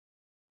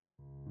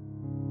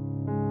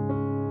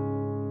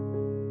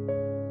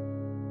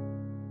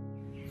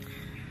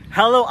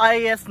Hello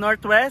IAS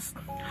Northwest,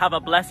 have a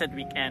blessed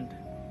weekend.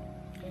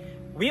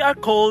 We are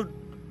called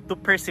to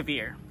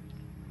persevere.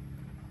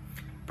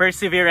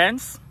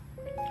 Perseverance?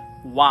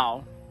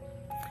 Wow.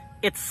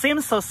 It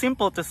seems so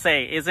simple to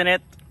say, isn't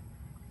it?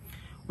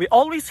 We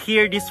always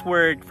hear this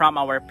word from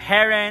our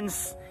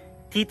parents,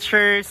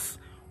 teachers,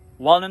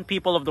 well-known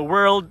people of the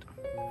world,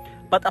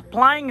 but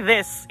applying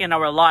this in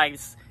our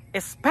lives,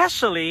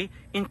 especially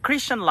in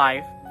Christian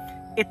life,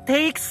 it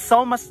takes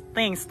so much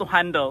things to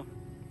handle.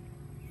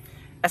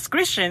 As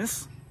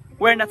Christians,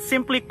 we're not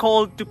simply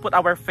called to put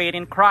our faith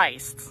in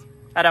Christ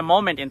at a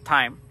moment in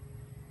time.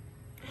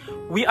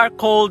 We are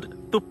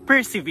called to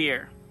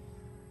persevere.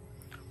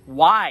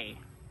 Why?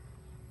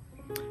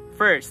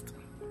 First,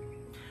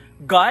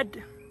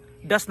 God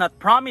does not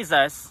promise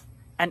us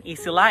an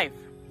easy life.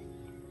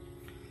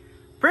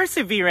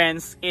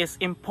 Perseverance is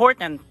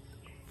important,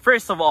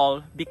 first of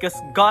all, because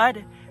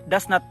God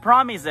does not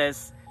promise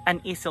us an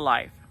easy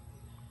life.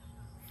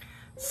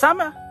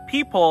 Some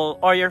people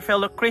or your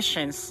fellow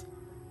Christians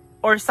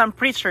or some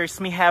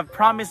preachers may have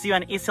promised you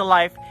an easy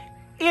life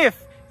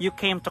if you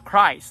came to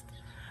Christ,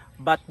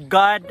 but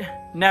God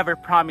never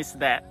promised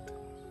that.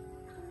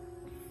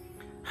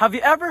 Have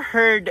you ever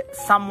heard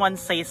someone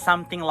say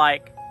something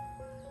like,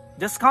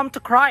 "Just come to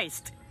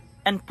Christ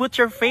and put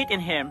your faith in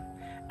Him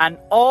and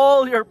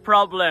all your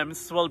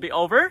problems will be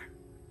over"?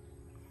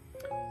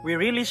 We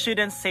really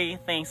shouldn't say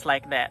things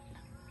like that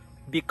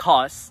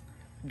because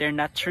they're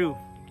not true.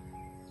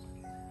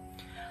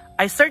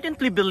 I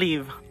certainly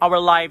believe our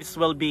lives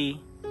will be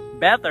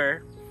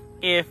better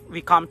if we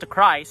come to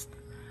Christ,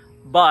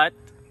 but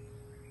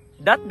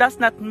that does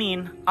not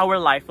mean our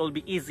life will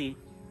be easy.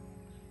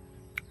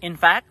 In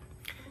fact,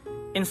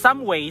 in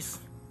some ways,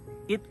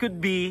 it could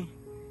be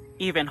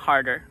even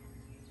harder.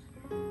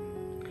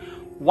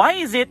 Why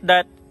is it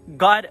that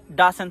God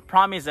doesn't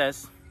promise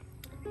us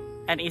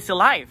an easy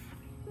life?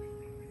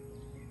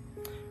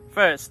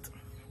 First,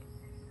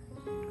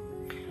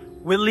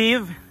 we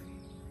live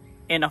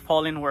in a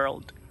fallen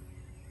world.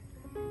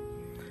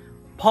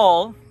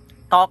 Paul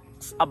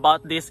talks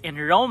about this in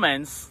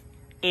Romans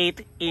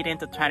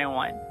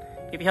 8:18-21.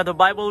 If you have the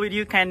Bible with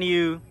you,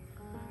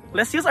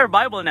 let's use our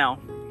Bible now.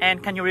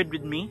 And can you read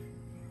with me?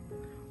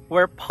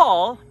 Where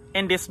Paul,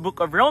 in this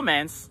book of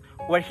Romans,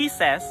 where he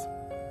says,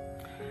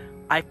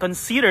 "I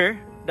consider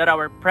that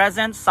our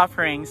present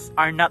sufferings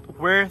are not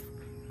worth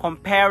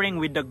comparing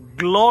with the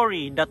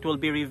glory that will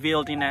be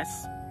revealed in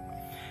us.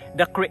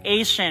 The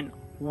creation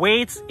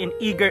waits in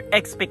eager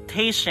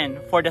expectation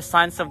for the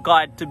sons of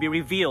God to be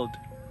revealed.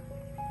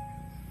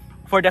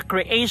 For the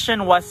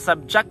creation was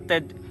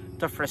subjected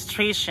to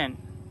frustration,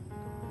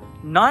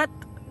 not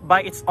by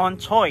its own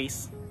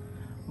choice,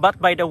 but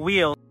by the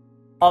will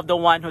of the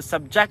one who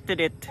subjected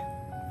it,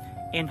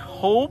 in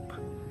hope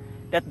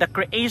that the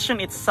creation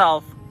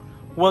itself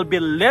will be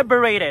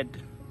liberated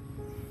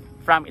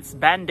from its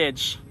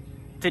bondage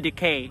to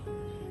decay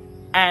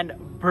and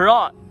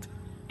brought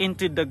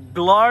into the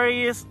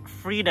glorious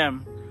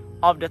freedom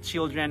of the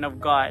children of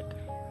God."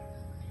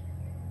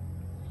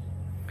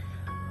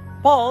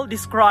 Paul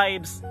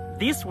describes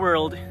this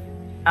world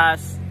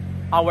as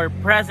our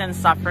present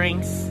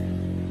sufferings,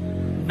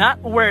 not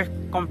worth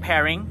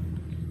comparing,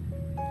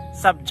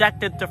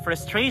 subjected to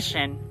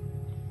frustration,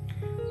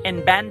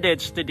 and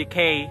bondage to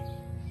decay.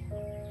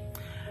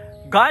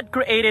 God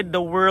created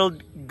the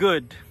world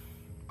good,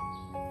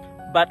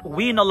 but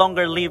we no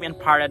longer live in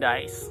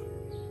paradise.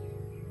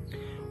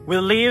 We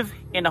live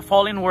in a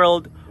fallen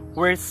world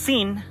where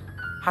sin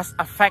has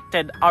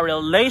affected our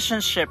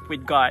relationship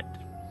with God,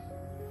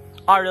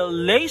 our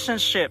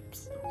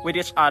relationships with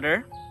each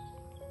other,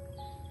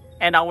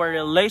 and our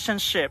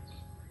relationship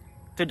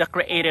to the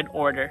created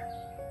order.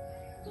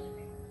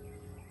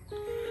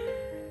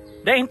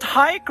 The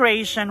entire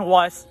creation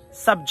was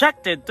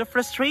subjected to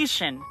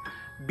frustration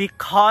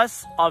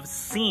because of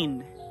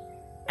sin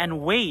and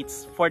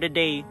waits for the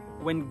day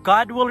when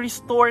God will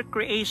restore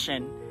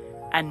creation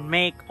and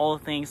make all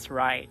things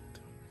right.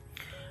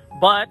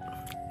 But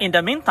in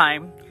the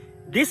meantime,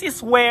 this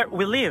is where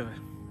we live.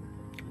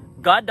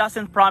 God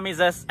doesn't promise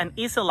us an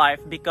easy life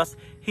because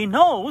He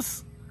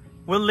knows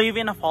we live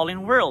in a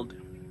fallen world.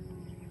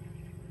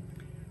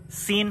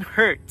 Sin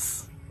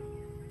hurts.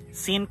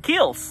 Sin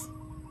kills.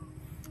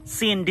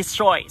 Sin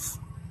destroys.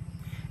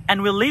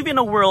 And we live in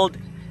a world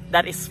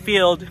that is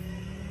filled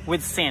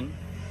with sin.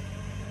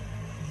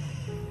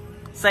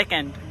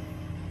 Second,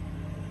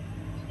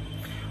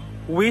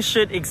 we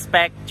should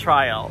expect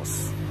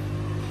trials.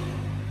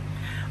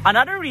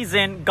 Another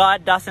reason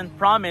God doesn't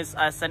promise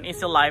us an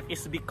easy life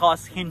is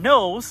because He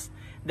knows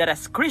that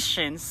as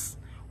Christians,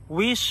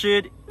 we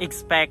should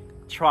expect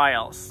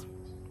trials.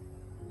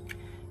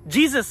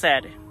 Jesus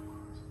said,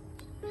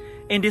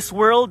 "In this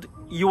world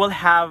you will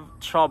have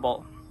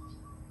trouble,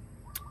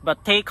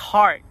 but take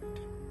heart.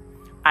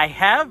 I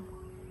have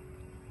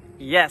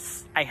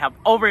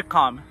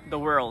overcome the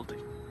world."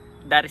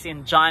 That is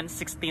in John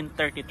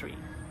 16:33.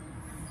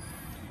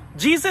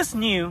 Jesus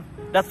knew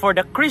that for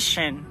the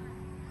Christian,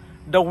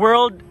 the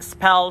world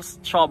spells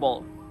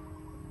trouble.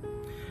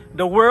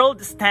 The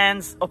world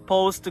stands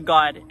opposed to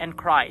God and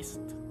Christ.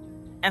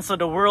 And so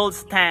the world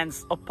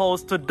stands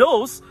opposed to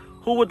those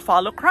who would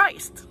follow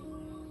Christ.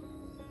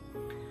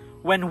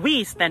 When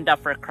we stand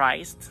up for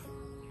Christ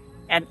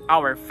and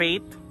our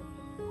faith,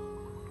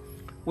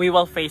 we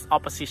will face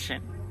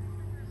opposition.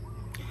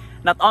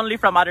 Not only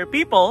from other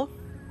people,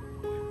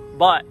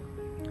 but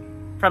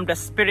from the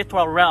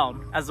spiritual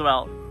realm as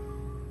well.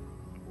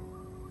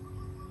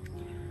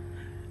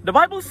 The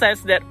Bible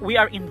says that we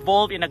are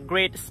involved in a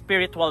great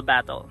spiritual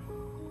battle.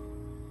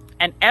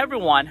 And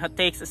everyone who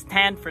takes a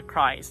stand for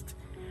Christ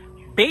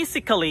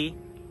basically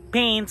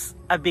paints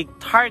a big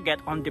target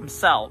on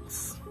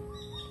themselves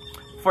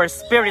for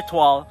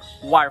spiritual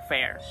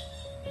warfare.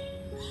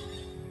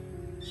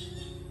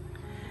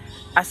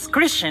 As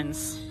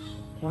Christians,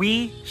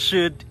 we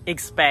should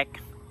expect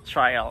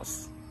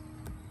trials.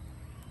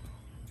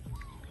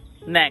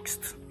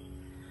 Next,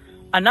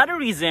 another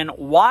reason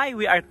why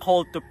we are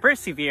called to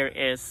persevere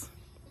is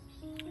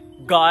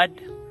God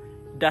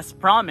does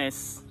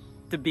promise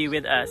to be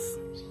with us.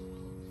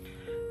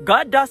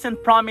 God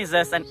doesn't promise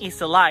us an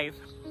easy life,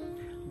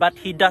 but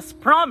He does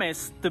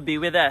promise to be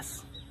with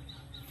us.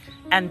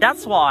 And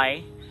that's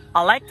why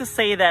I like to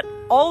say that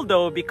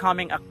although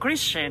becoming a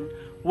Christian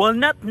will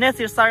not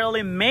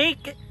necessarily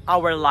make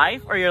our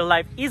life or your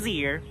life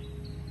easier,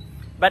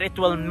 but it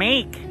will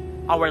make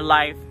our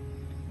life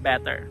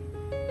better.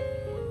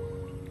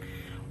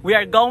 We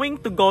are going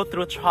to go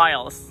through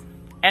trials.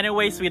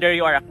 Anyways, whether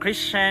you are a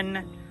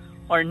Christian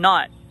or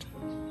not,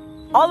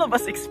 all of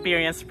us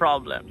experience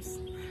problems.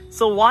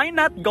 So why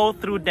not go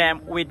through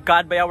them with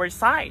God by our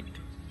side?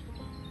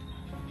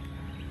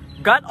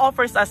 God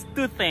offers us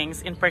two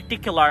things in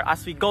particular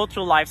as we go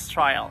through life's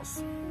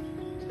trials.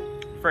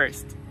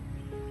 First,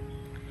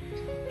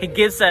 He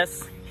gives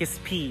us His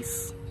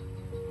peace.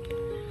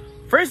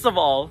 First of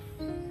all,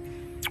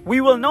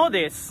 we will know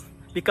this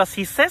because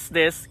He says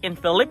this in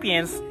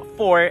Philippians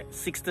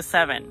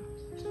 4:6-7.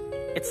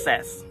 It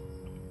says,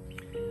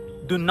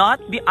 "Do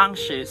not be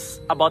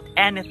anxious about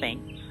anything,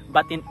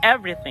 but in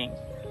everything,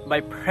 by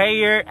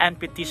prayer and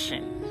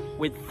petition,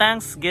 with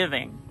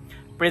thanksgiving,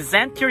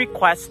 present your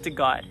requests to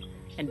God,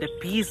 and the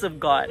peace of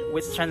God,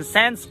 which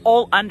transcends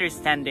all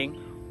understanding,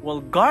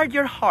 will guard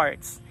your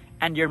hearts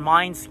and your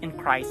minds in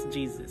Christ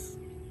Jesus."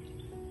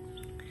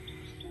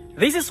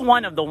 This is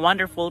one of the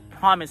wonderful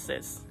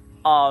promises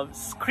of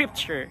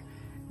Scripture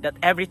that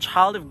every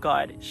child of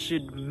God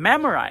should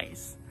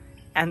memorize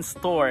and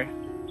store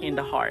in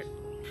the heart.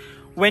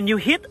 When you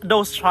hit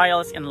those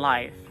trials in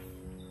life,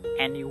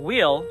 and you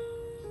will,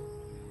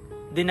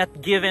 do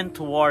not give in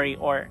to worry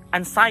or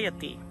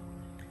anxiety,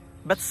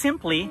 but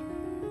simply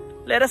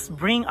let us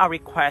bring our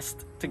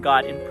request to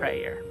God in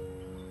prayer.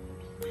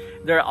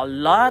 There are a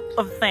lot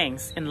of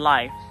things in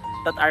life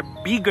that are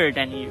bigger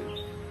than you,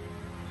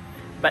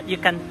 but you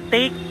can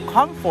take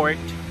comfort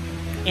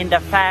in the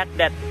fact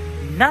that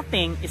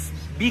nothing is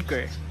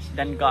bigger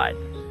than God.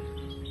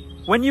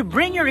 When you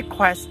bring your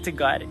request to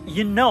God,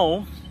 you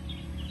know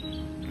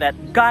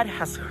that God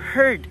has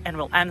heard and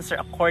will answer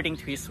according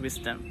to His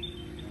wisdom,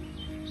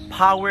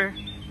 power,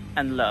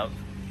 and love.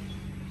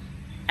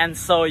 And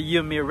so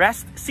you may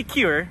rest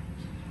secure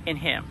in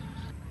Him.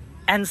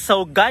 And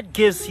so God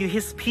gives you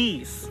His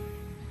peace.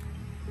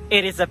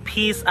 It is a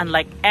peace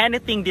unlike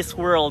anything this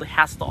world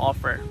has to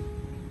offer.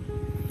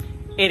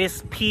 It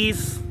is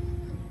peace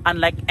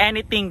unlike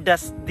anything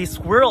that this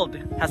world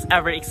has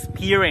ever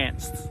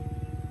experienced.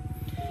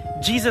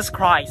 Jesus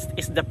Christ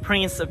is the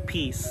Prince of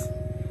Peace,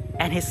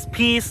 and His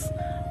peace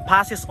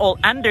passes all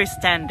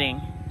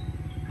understanding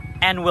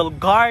and will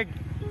guard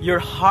your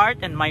heart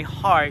and my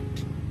heart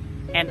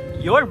and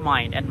your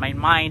mind and my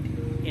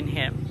mind in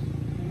Him.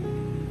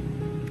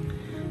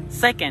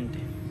 Second,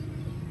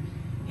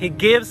 He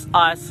gives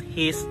us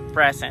His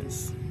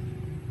presence.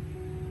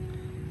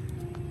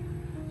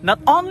 Not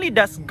only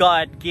does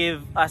God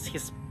give us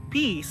His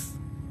peace,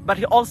 but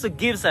He also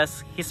gives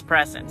us His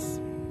presence.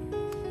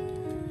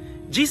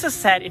 Jesus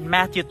said in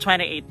Matthew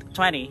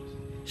 28:20,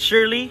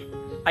 "Surely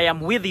I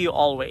am with you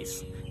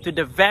always, to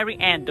the very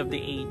end of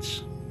the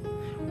age."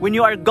 When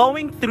you are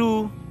going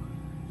through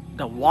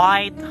the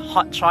white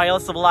hot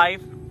trials of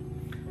life,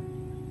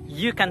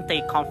 you can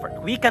take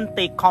comfort. We can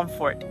take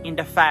comfort in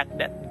the fact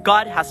that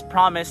God has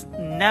promised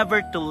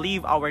never to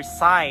leave our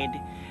side,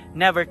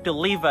 never to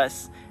leave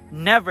us,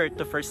 never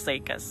to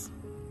forsake us.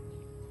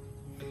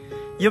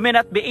 You may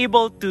not be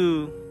able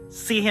to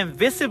see Him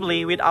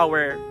visibly with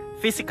our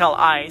physical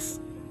eyes,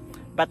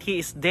 but He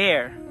is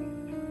there,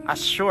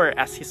 as sure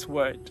as His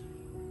word.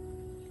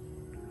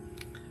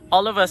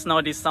 All of us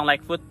know this song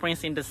like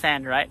Footprints in the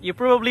Sand, right? You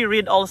probably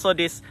read also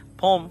this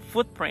poem,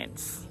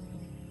 Footprints.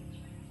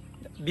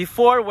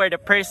 Before, where the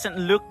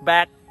person looked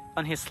back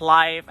on his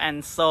life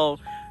and saw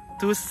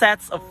two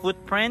sets of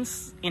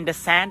footprints in the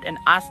sand and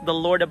asked the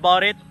Lord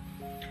about it.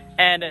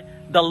 And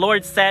the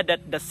Lord said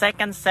that the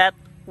second set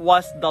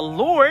was the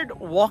Lord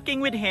walking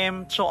with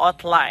him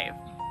throughout life.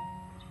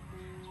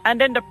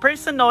 And then the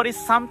person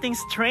noticed something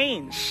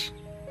strange.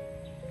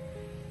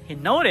 He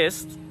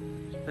noticed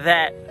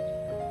that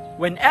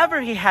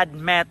whenever he had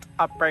met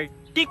a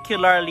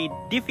particularly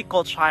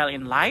difficult trial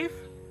in life,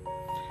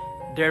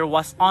 there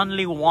was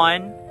only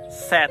one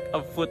set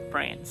of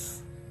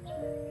footprints.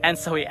 And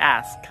so he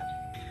asked,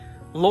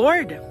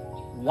 "Lord,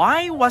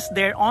 why was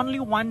there only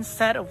one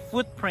set of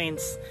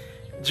footprints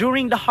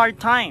during the hard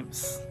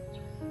times?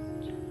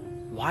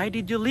 Why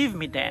did you leave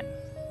me then?"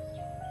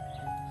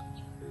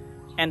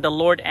 And the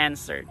Lord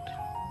answered,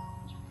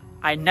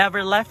 "I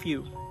never left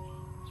you.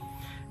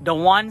 The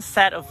one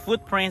set of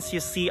footprints you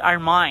see are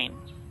mine,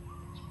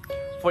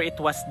 for it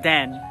was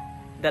then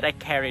that I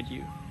carried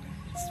you."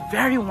 It's a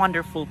very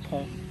wonderful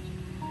poem.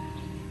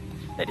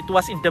 That it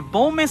was in the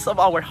moments of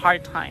our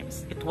hard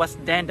times, it was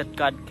then that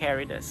God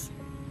carried us.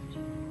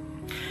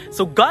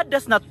 So God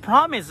does not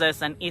promise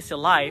us an easy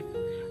life,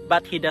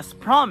 but He does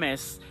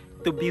promise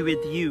to be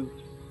with you,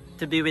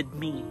 to be with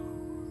me,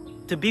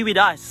 to be with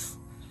us,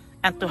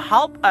 and to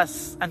help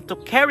us and to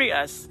carry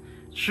us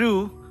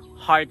through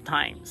hard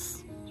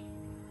times.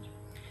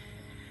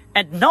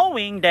 And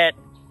knowing that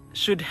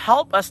should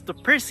help us to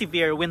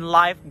persevere when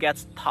life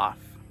gets tough.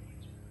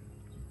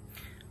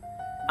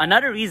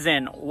 Another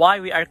reason why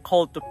we are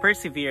called to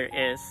persevere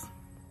is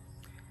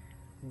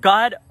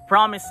God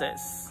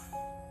promises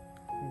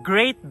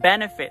great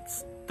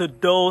benefits to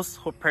those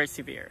who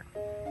persevere.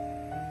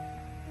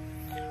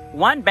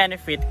 One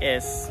benefit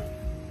is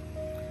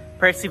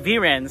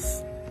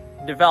perseverance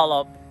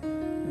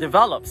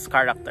develops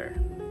character.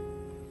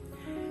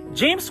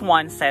 James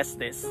 1 says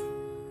this,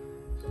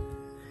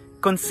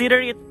 "Consider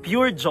it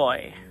pure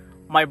joy,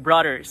 my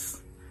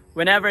brothers,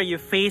 whenever you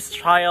face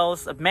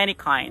trials of many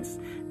kinds,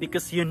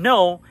 because you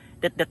know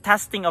that the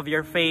testing of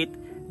your faith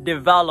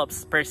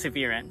develops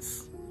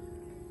perseverance."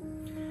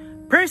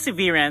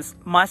 Perseverance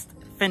must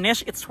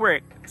finish its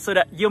work so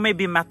that you may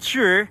be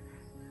mature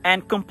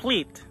and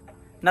complete,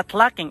 not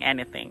lacking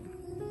anything.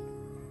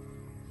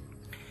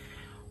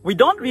 We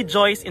don't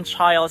rejoice in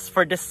trials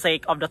for the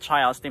sake of the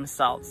trials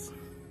themselves.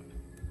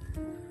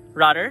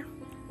 Rather,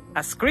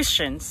 as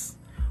Christians,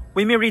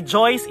 we may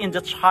rejoice in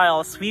the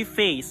trials we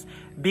face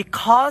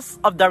because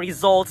of the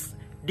results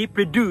they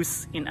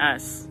produce in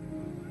us.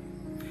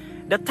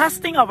 The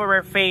testing of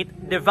our faith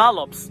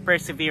develops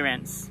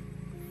perseverance,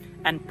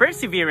 and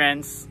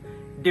perseverance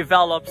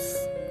develops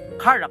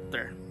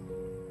character.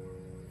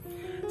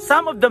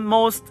 Some of the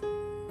most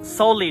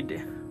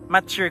solid,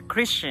 mature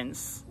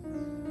Christians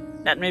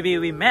that maybe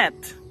we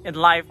met in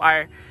life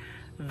are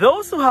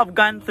those who have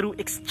gone through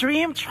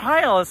extreme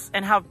trials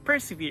and have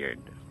persevered.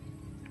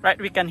 Right?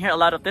 We can hear a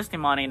lot of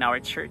testimony in our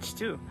church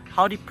too,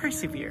 how they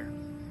persevere.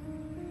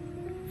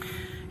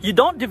 You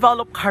don't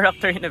develop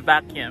character in a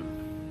vacuum.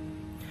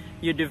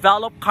 You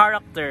develop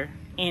character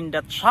in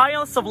the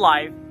trials of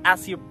life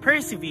as you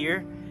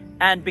persevere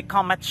and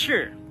become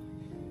mature.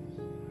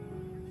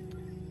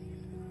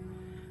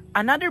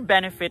 Another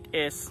benefit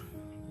is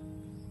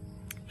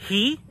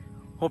he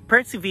who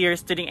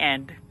perseveres to the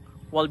end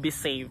will be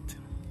saved.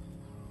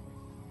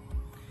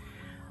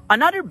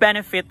 Another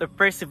benefit of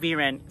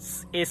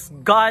perseverance is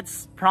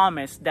God's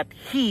promise that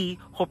he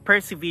who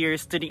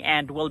perseveres to the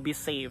end will be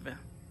saved.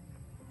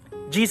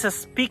 Jesus,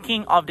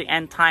 speaking of the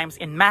end times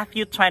in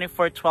Matthew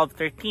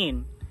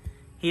 24:12-13,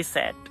 he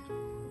said,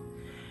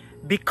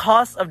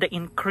 "Because of the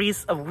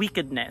increase of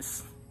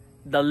wickedness,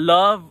 the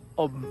love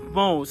of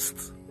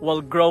most will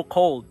grow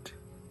cold.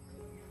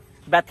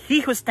 But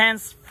he who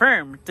stands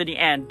firm to the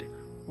end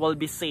will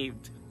be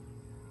saved."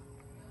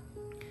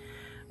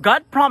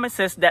 God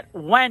promises that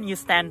when you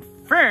stand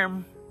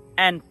firm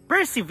and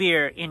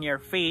persevere in your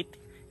faith,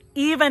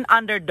 even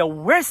under the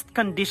worst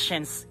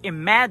conditions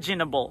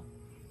imaginable,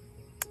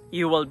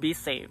 you will be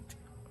saved.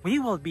 We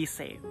will be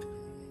saved.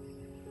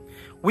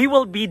 We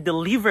will be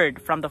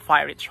delivered from the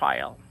fiery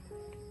trial.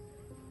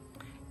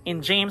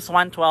 In James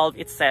 1:12,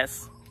 it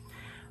says,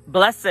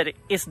 "Blessed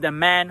is the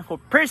man who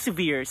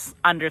perseveres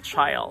under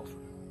trial,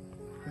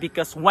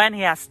 because when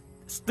he has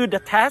stood the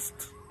test,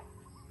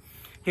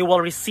 he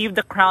will receive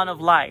the crown of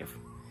life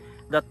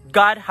that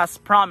God has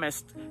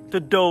promised to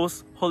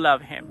those who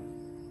love him."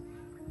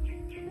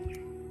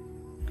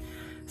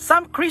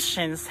 Some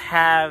Christians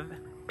have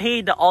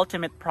paid the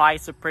ultimate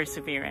price of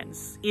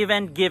perseverance,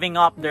 even giving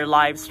up their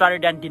lives rather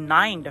than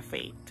denying the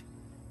faith.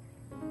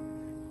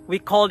 We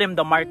call them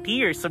the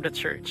martyrs of the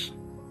church.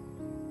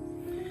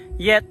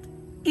 Yet,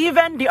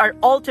 even they are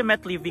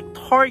ultimately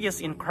victorious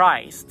in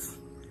Christ,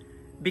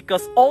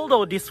 because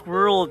although this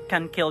world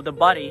can kill the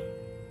body,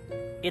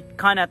 it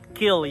cannot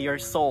kill your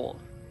soul.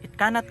 It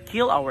cannot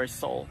kill our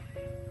soul.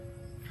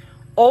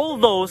 All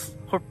those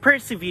who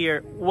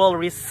persevere will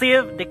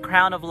receive the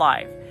crown of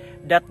life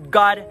that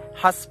God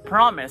has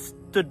promised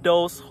to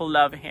those who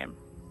love him.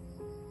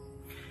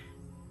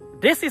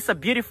 This is a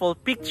beautiful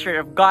picture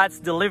of God's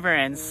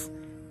deliverance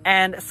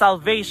and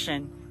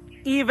salvation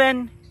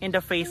even in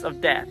the face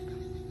of death.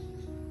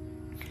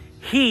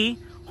 He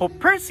who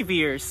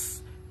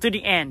perseveres to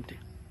the end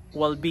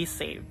will be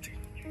saved.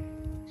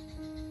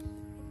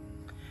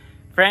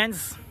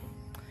 Friends,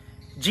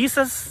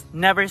 Jesus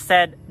never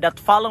said that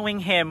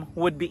following him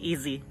would be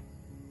easy.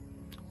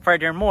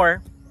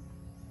 Furthermore,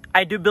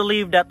 I do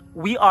believe that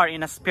we are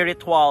in a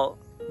spiritual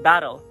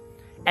battle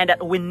and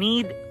that we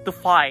need to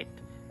fight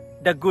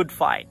the good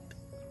fight.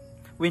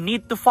 We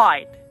need to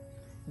fight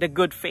the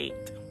good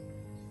faith.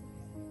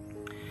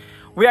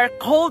 We are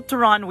called to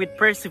run with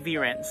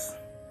perseverance,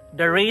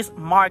 the race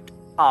marked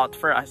out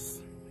for us.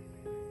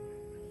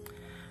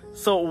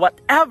 So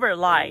whatever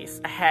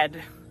lies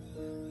ahead,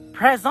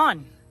 press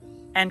on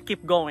and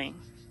keep going.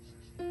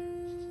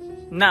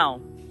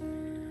 Now,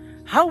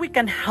 how we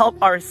can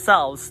help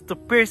ourselves to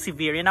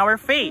persevere in our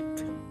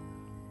faith?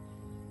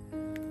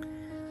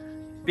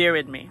 Bear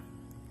with me.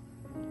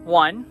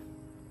 1,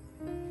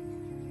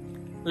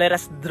 let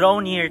us draw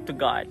near to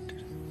God.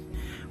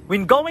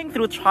 When going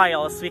through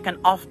trials, we can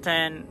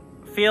often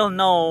feel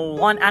no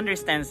one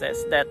understands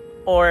us,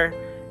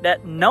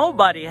 that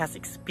nobody has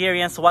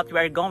experienced what we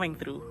are going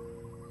through.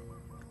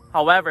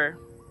 However,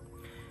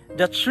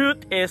 the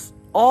truth is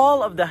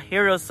all of the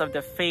heroes of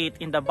the faith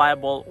in the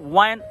Bible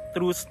went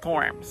through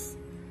storms,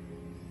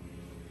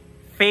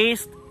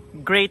 faced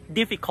great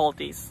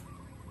difficulties,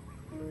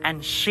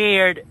 and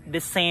shared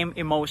the same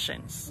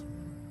emotions.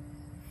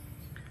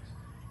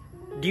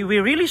 Do we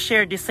really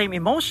share the same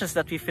emotions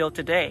that we feel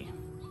today?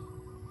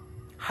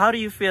 How do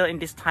you feel in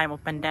this time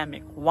of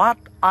pandemic? What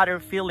other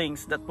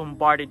feelings that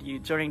bombarded you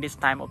during this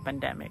time of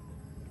pandemic?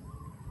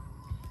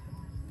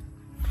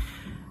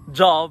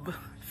 Job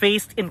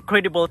faced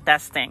incredible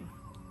testing.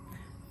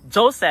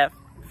 Joseph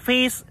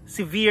faced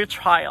severe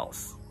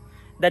trials.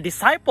 The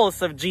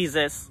disciples of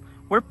Jesus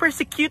were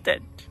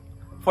persecuted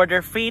for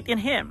their faith in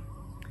Him.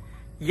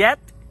 Yet,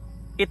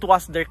 it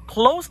was their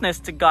closeness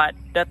to God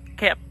that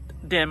kept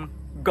them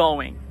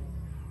going.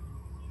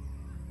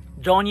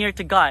 Draw near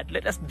to God.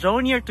 Let us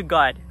draw near to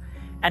God,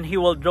 and He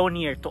will draw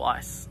near to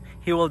us.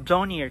 He will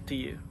draw near to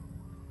you.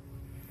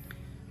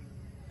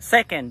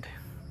 Second,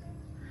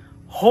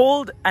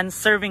 hold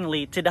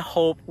unswervingly to the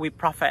hope we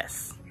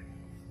profess.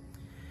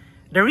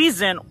 The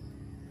reason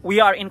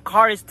we are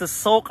encouraged to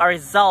soak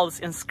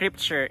ourselves in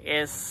Scripture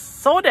is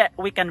so that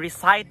we can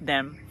recite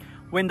them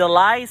when the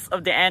lies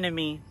of the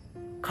enemy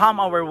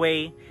come our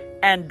way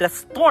and the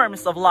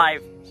storms of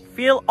life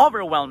feel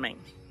overwhelming.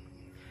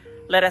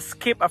 Let us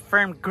keep a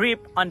firm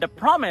grip on the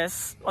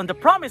promises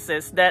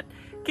that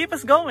keep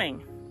us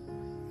going.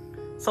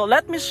 So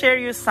let me share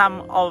you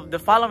some of the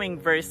following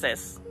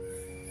verses.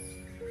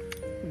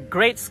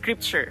 Great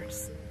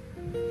scriptures.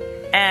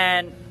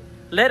 And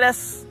let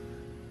us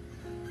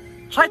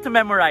try to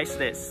memorize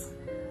this.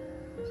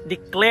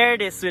 Declare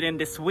this within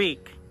this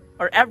week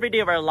or every day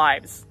of our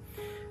lives.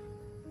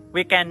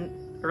 We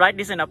can write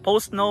this in a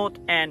post note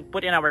and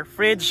put in our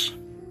fridge,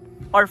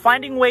 or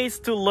finding ways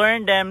to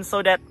learn them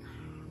so that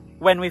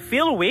when we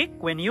feel weak,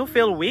 when you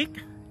feel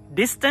weak,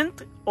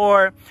 distant,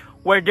 or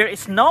where there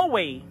is no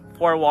way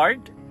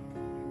forward,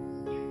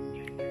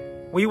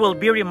 we will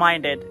be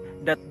reminded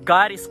that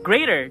God is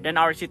greater than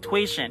our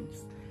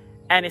situations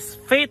and is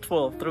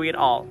faithful through it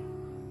all.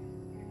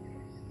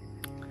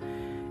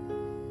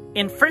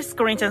 In 1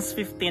 Corinthians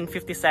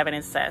 15:57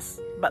 it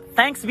says, "But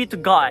thanks be to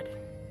God,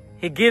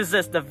 He gives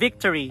us the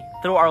victory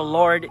through our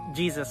Lord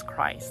Jesus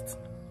Christ."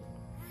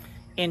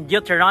 In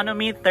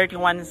Deuteronomy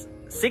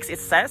 31:6 it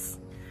says,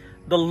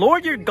 "The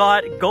Lord your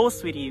God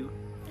goes with you.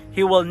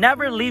 He will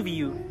never leave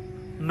you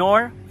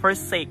nor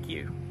forsake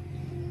you."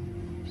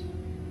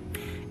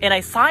 In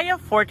Isaiah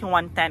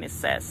 41:10 it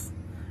says,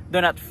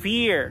 "Do not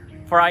fear,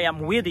 for I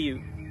am with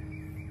you.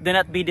 Do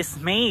not be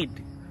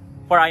dismayed,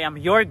 for I am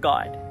your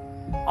God.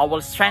 I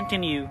will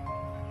strengthen you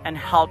and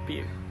help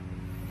you."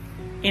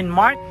 In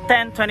Mark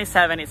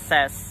 10:27 it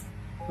says,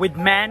 "With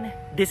man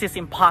this is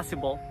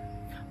impossible,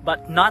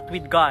 but not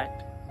with God.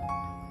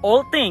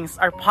 All things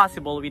are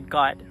possible with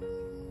God."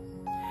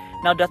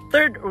 Now the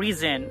third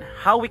reason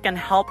how we can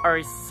help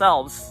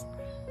ourselves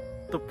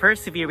to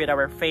persevere with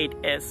our faith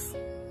is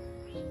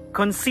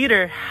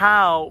consider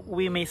how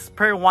we may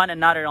spur one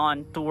another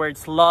on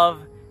towards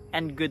love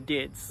and good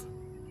deeds.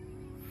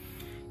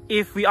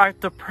 If we are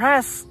to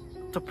press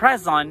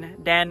on,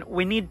 then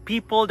we need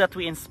people that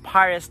will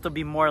inspire us to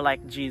be more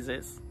like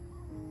Jesus.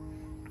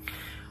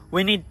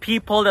 We need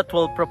people that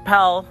will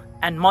propel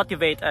and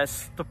motivate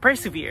us to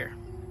persevere.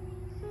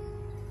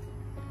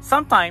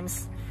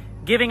 Sometimes,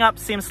 giving up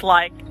seems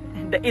like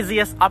the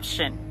easiest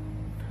option.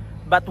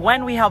 But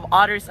when we have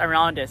others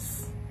around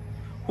us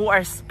who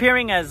are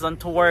spurring us on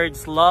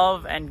towards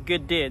love and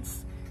good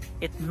deeds,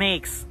 it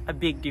makes a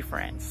big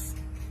difference.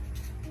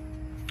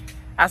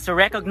 As we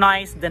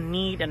recognize the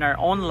need in our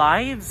own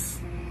lives,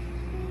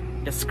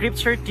 the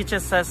scripture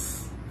teaches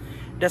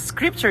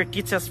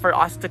for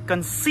us to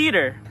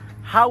consider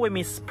how we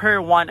may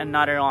spur one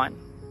another on,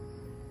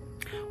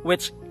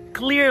 which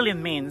clearly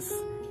means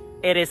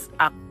it is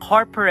a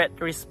corporate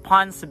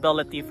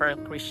responsibility for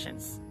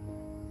Christians.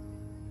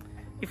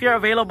 If you're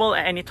available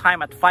at any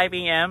time at 5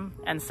 a.m.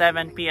 and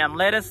 7 p.m.,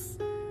 let us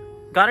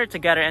gather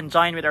together and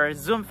join with our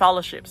Zoom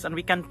fellowships, and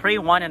we can pray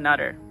one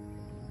another.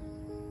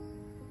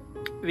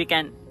 We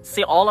can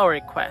say all our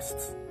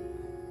requests,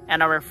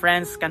 and our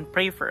friends can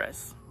pray for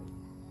us.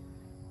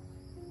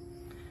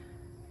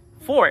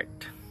 Fourth,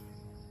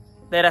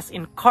 let us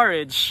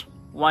encourage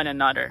one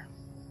another.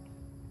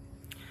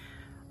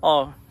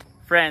 Oh,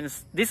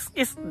 friends, this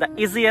is the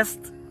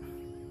easiest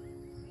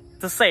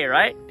to say,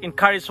 right?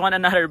 Encourage one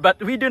another,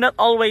 but we do not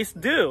always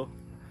do.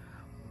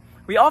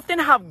 We often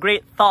have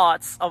great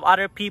thoughts of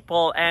other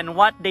people and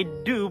what they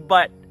do,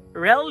 but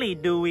rarely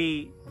do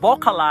we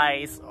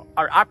vocalize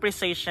our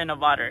appreciation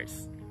of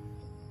others.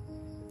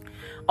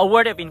 A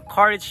word of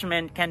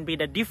encouragement can be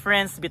the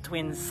difference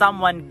between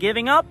someone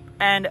giving up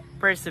and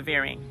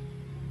persevering.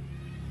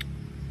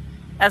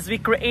 As we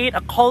create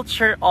a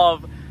culture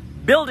of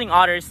building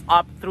others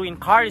up through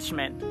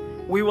encouragement,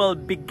 we will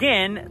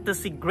begin to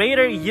see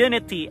greater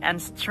unity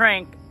and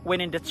strength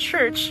within the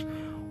church,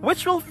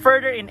 which will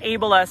further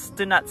enable us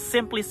to not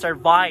simply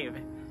survive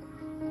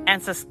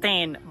and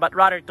sustain, but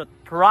rather to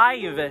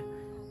thrive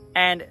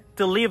and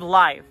to live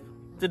life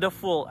to the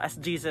full as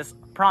Jesus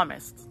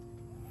promised.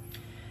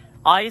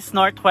 Us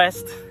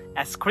Northwest,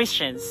 as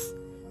Christians,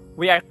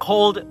 we are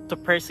called to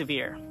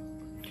persevere.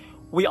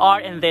 We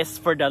are in this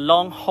for the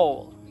long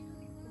haul.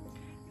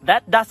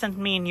 That doesn't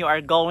mean you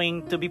are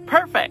going to be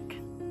perfect.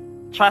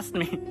 Trust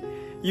me,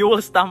 you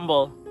will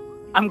stumble.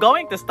 I'm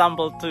going to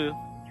stumble too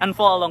and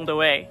fall along the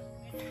way.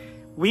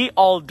 We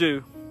all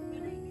do.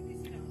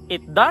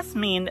 It does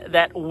mean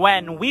that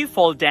when we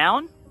fall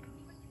down,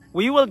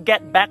 we will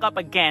get back up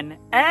again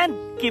and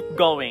keep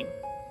going.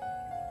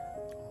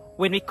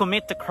 When we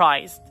commit to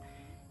Christ,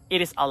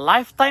 it is a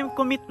lifetime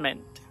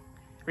commitment,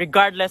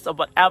 regardless of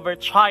whatever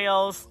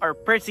trials or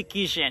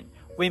persecution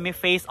we may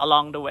face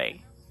along the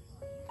way.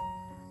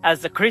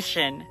 As a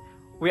Christian,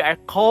 we are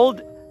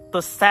called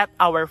to set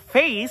our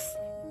face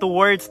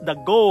towards the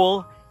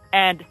goal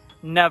and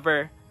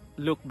never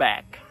look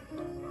back.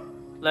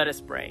 Let us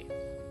pray.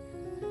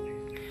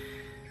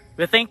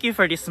 We thank you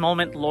for this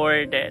moment,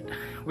 Lord, that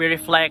we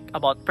reflect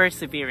about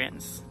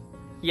perseverance.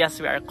 Yes,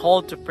 we are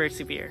called to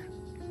persevere.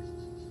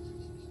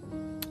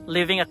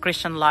 Living a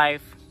Christian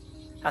life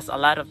has a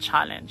lot of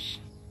challenge.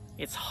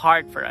 It's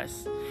hard for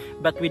us.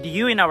 But with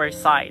you in our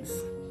sides,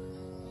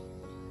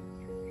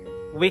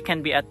 we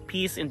can be at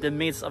peace in the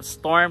midst of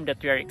storm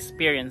that we are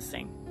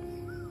experiencing.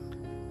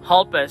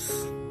 Help us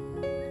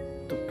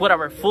to put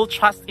our full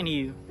trust in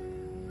you,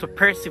 to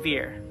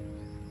persevere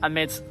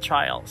amidst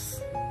trials.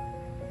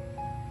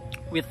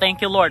 We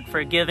thank you, Lord,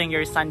 for giving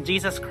your Son,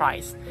 Jesus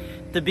Christ,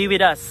 to be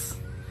with us.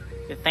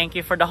 We thank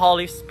you for the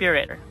Holy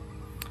Spirit.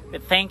 We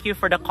thank you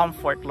for the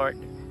comfort, Lord,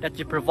 that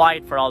you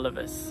provide for all of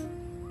us.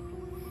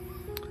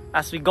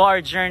 As we go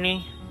our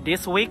journey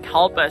this week,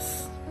 help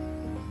us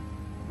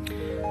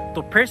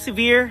to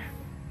persevere,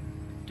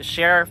 to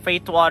share our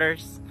faith to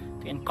others,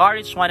 to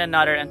encourage one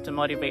another, and to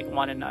motivate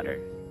one another.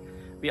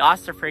 We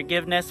ask for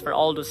forgiveness for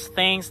all those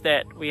things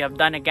that we have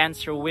done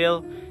against your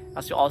will,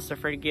 as you also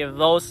forgive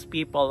those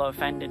people who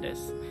offended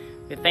us.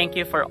 We thank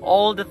you for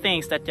all the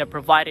things that you have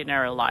provided in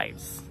our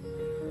lives.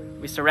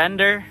 We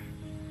surrender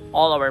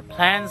all our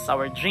plans,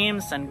 our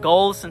dreams, and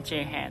goals into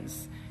your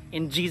hands.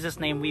 In Jesus'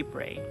 name we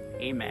pray.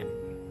 Amen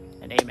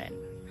and amen.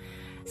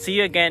 See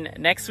you again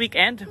next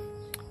weekend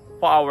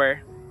for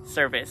our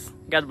service.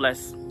 God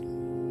bless.